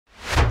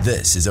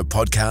This is a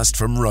podcast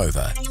from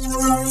Rover.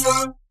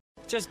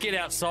 Just get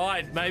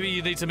outside. Maybe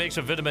you need some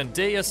extra vitamin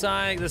D or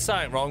something. There's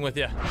something wrong with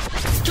you.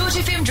 George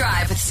FM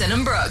Drive with Sin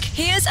and Brooke.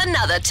 Here's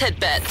another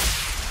tidbit.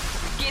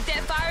 Get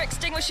that fire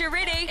extinguisher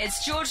ready.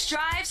 It's George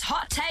Drive's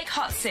Hot Take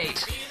Hot Seat.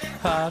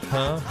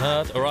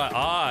 Hot. All right,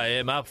 I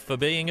am up for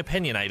being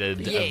opinionated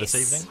this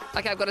evening.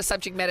 Okay, I've got a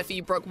subject matter for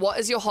you, Brooke. What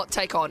is your hot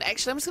take on?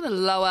 Actually, I'm just going to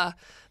lower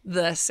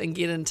this and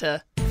get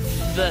into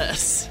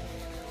this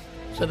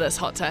for this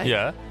hot take.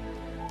 Yeah.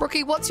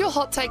 Brookie, what's your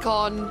hot take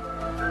on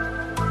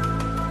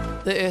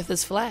the Earth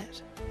is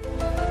flat?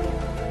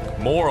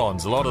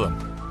 Morons, a lot of them.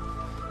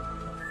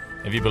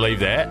 If you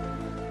believe that,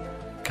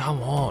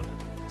 come on,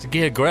 so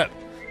get a grip.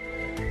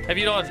 Have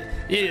you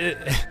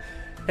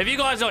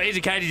guys not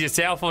educated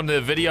yourself on the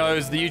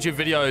videos, the YouTube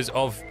videos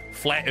of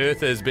flat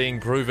earthers being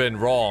proven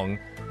wrong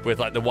with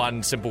like the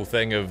one simple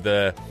thing of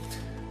they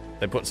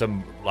put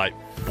some like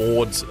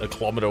boards a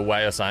kilometre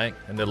away or something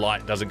and the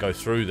light doesn't go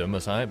through them or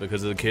something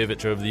because of the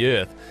curvature of the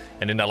earth,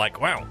 and then they're like,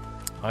 wow,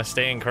 I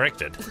stand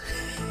corrected.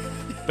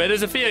 But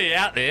there's a few of you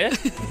out there.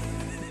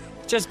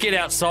 Just get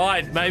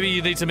outside. Maybe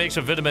you need some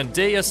extra vitamin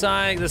D or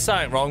something. There's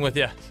something wrong with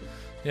you,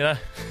 you know,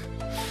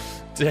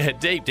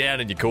 deep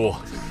down in your core.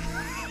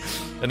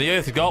 And the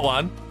Earth's got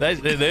one.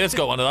 The Earth's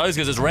got one of those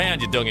because it's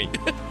round, you dungy.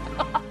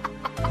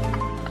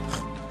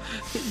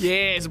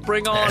 Yes,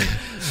 bring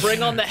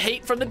on the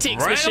heat from the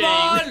text machine.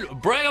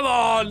 Bring them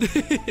on!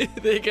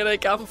 They're going to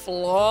come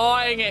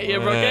flying at you,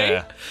 Brookie.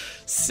 Yeah.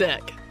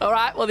 Sick. All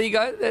right, well, there you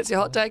go. That's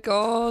your hot take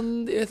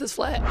on the Earth is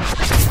flat.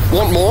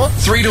 Want more?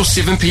 3 till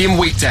 7 p.m.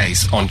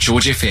 weekdays on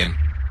George FM.